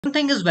One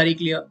thing is very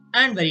clear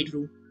and very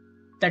true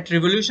that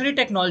revolutionary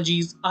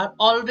technologies are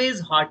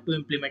always hard to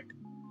implement.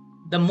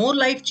 The more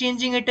life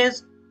changing it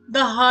is,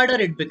 the harder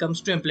it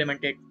becomes to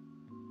implement it.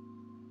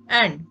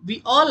 And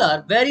we all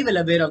are very well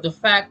aware of the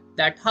fact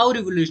that how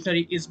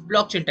revolutionary is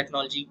blockchain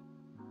technology.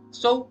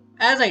 So,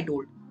 as I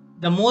told,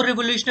 the more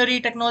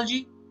revolutionary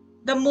technology,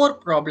 the more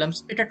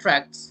problems it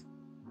attracts.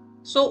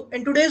 So,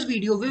 in today's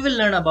video, we will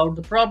learn about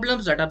the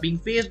problems that are being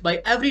faced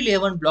by every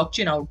layer 1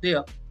 blockchain out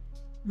there.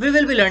 We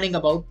will be learning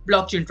about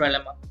Blockchain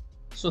Trilemma.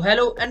 So,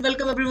 hello and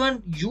welcome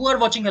everyone. You are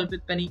watching Help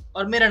with Penny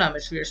or मेरा नाम है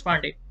Shreyas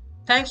Pandey.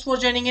 Thanks for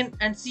joining in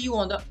and see you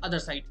on the other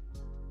side.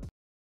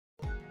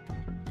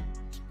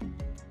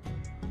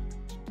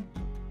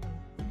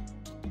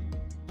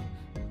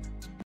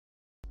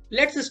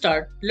 Let's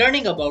start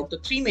learning about the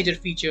three major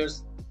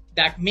features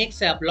that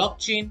makes a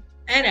blockchain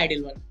an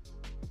ideal one.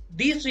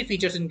 These three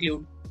features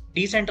include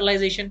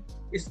decentralization,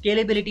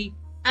 scalability,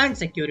 and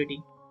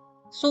security.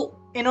 So,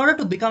 in order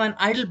to become an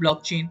ideal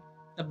blockchain,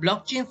 the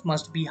blockchains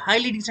must be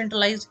highly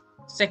decentralized,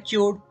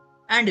 secured,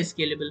 and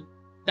scalable.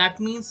 That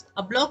means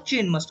a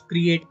blockchain must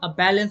create a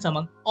balance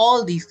among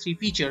all these three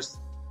features.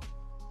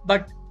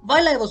 But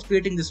while I was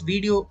creating this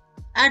video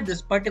at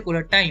this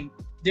particular time,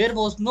 there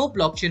was no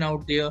blockchain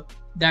out there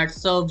that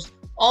serves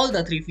all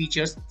the three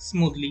features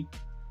smoothly.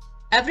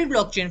 Every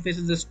blockchain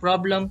faces this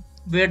problem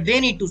where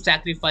they need to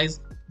sacrifice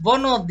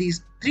one of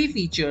these three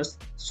features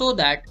so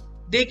that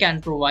they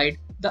can provide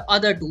the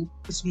other two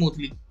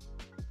smoothly.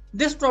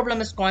 This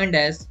problem is coined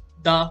as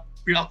the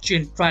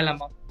Blockchain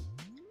Trilemma,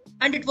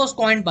 and it was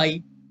coined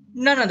by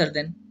none other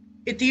than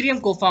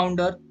Ethereum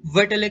co-founder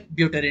Vitalik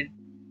Buterin.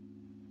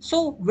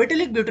 So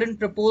Vitalik Buterin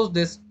proposed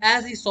this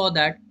as he saw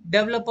that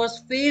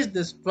developers faced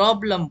this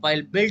problem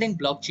while building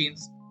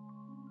blockchains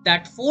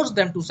that forced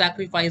them to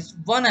sacrifice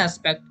one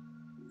aspect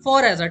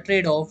for as a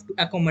trade-off to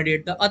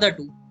accommodate the other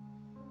two.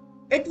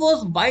 It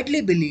was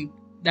widely believed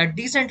that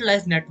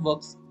decentralized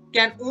networks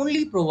can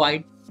only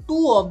provide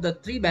two of the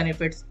three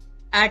benefits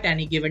at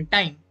any given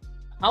time.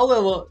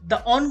 However,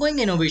 the ongoing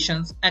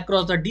innovations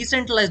across the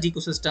decentralized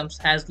ecosystems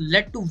has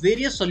led to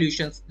various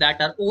solutions that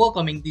are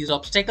overcoming these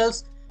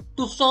obstacles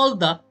to solve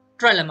the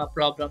trilemma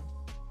problem.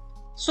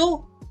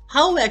 So,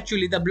 how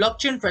actually the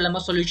blockchain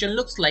trilemma solution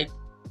looks like?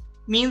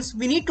 Means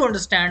we need to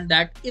understand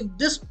that if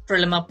this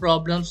trilemma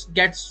problems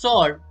get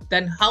solved,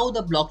 then how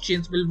the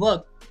blockchains will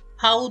work,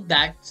 how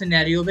that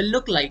scenario will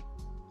look like.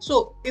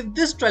 So if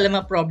this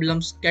trilemma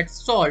problems get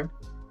solved,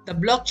 the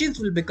blockchains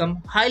will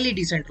become highly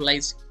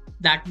decentralized.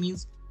 That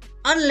means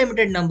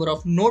unlimited number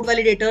of node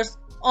validators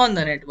on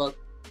the network.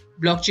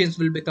 Blockchains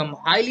will become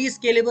highly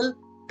scalable.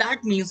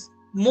 That means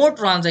more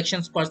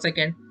transactions per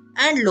second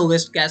and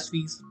lowest gas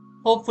fees,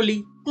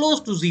 hopefully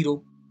close to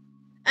zero.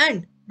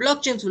 And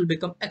blockchains will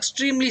become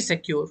extremely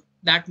secure.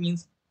 That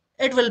means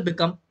it will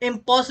become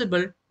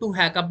impossible to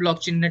hack a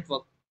blockchain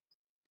network.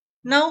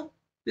 Now,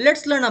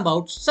 let's learn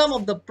about some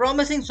of the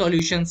promising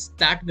solutions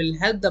that will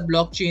help the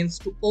blockchains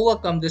to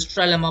overcome this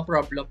trilemma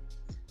problem.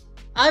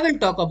 I will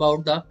talk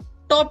about the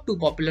top two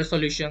popular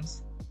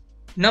solutions.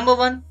 Number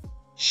 1,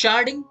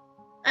 sharding,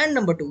 and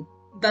number 2,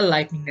 the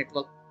Lightning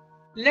Network.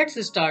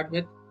 Let's start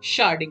with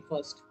sharding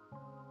first.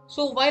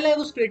 So while I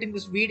was creating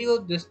this video,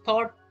 this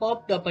thought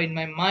popped up in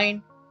my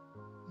mind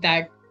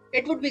that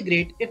it would be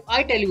great if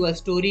I tell you a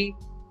story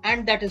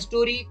and that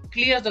story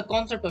clears the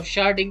concept of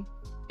sharding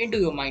into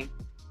your mind.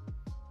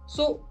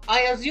 So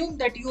I assume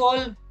that you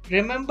all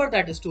remember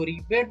that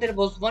story where there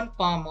was one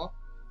farmer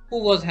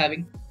who was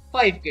having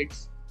 5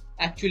 kids,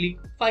 actually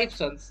 5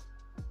 sons.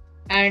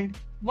 And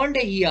one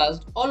day he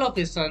asked all of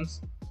his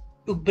sons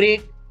to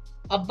break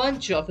a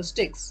bunch of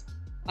sticks.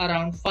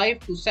 Around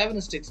 5 to 7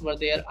 sticks were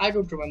there. I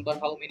don't remember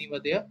how many were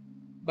there,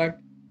 but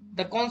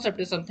the concept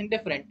is something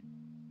different.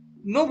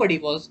 Nobody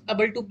was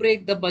able to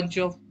break the bunch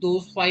of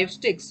those 5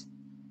 sticks.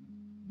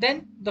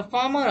 Then the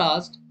farmer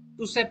asked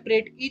to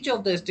separate each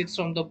of the sticks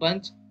from the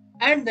bunch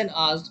and then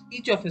asked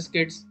each of his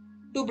kids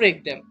to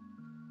break them.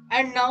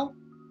 And now,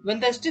 when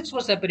the sticks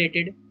were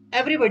separated,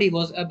 everybody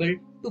was able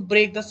to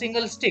break the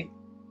single stick.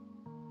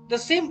 The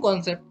same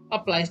concept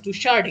applies to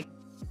sharding.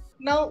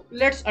 Now,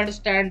 let's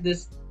understand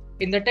this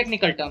in the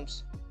technical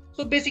terms.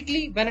 So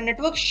basically, when a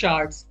network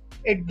shards,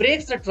 it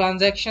breaks the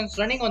transactions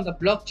running on the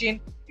blockchain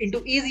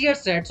into easier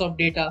sets of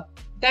data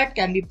that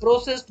can be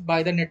processed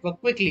by the network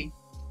quickly.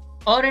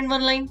 Or in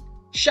one line,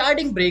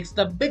 sharding breaks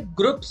the big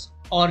groups,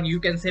 or you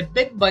can say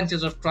big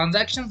bunches of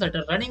transactions that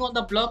are running on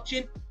the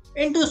blockchain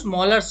into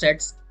smaller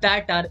sets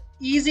that are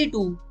easy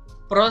to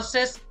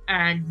process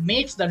and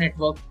makes the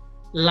network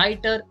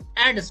lighter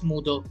and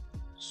smoother.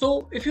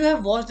 So if you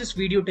have watched this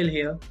video till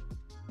here,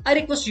 I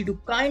request you to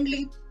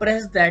kindly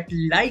press that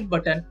like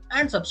button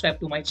and subscribe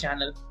to my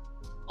channel.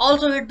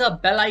 Also hit the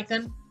bell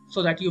icon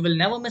so that you will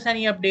never miss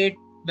any update.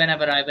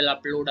 Whenever I will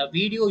upload a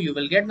video, you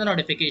will get the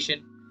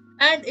notification.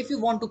 And if you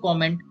want to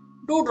comment,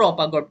 do drop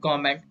a good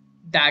comment.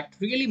 That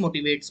really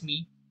motivates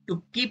me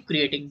to keep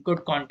creating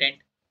good content.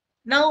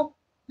 Now,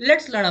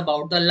 let's learn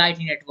about the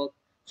Lightning Network.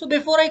 So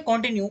before I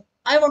continue,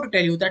 I want to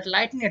tell you that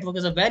Lightning Network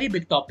is a very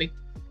big topic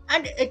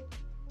and it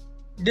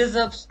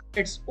deserves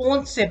its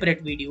own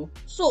separate video.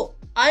 So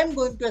I'm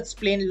going to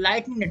explain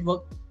Lightning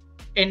Network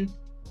in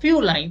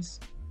few lines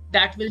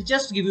that will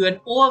just give you an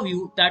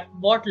overview that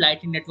what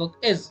Lightning Network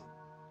is.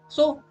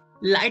 So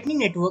Lightning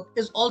Network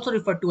is also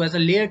referred to as a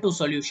layer 2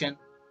 solution.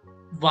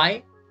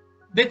 Why?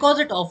 Because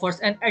it offers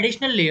an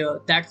additional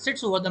layer that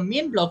sits over the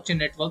main blockchain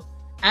network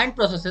and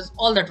processes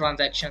all the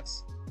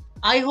transactions.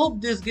 I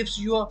hope this gives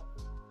you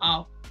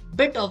a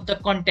bit of the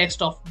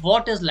context of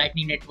what is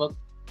Lightning Network,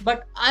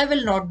 but I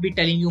will not be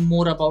telling you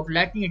more about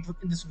Lightning Network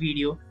in this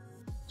video.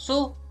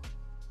 So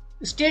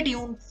stay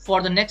tuned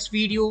for the next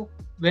video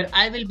where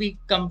I will be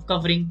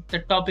covering the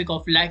topic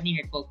of Lightning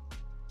Network.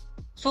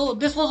 So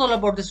this was all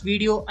about this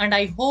video, and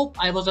I hope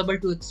I was able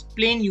to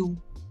explain you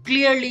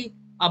clearly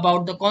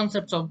about the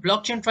concepts of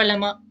Blockchain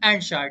Trilemma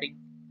and Sharding.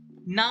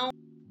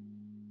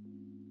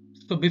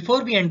 So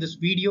before we end this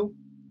video,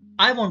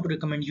 I want to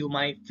recommend you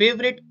my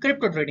favorite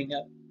crypto trading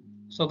app.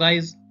 So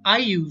guys, I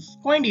use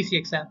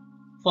CoinDcx app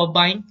for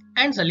buying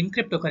and selling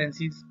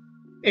cryptocurrencies.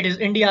 It is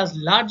India's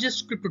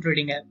largest crypto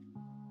trading app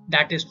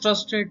that is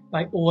trusted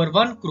by over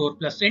 1 crore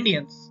plus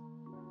Indians.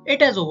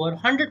 It has over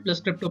 100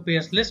 plus crypto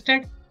pairs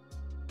listed,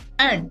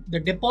 and the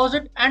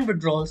deposit and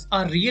withdrawals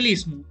are really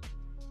smooth.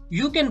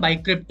 You can buy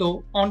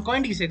crypto on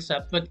CoinDcx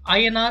app with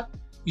INR,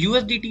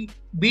 USDT,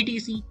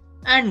 BTC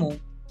and more.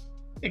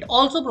 It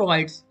also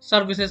provides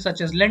services such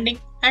as lending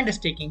and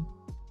staking.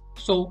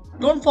 So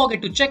don't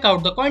forget to check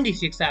out the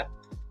CoinDcx app.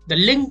 The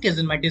link is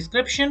in my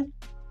description.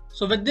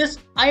 So with this,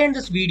 I end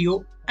this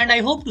video and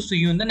I hope to see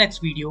you in the next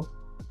video.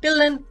 Till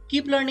then,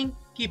 keep learning,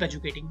 keep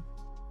educating.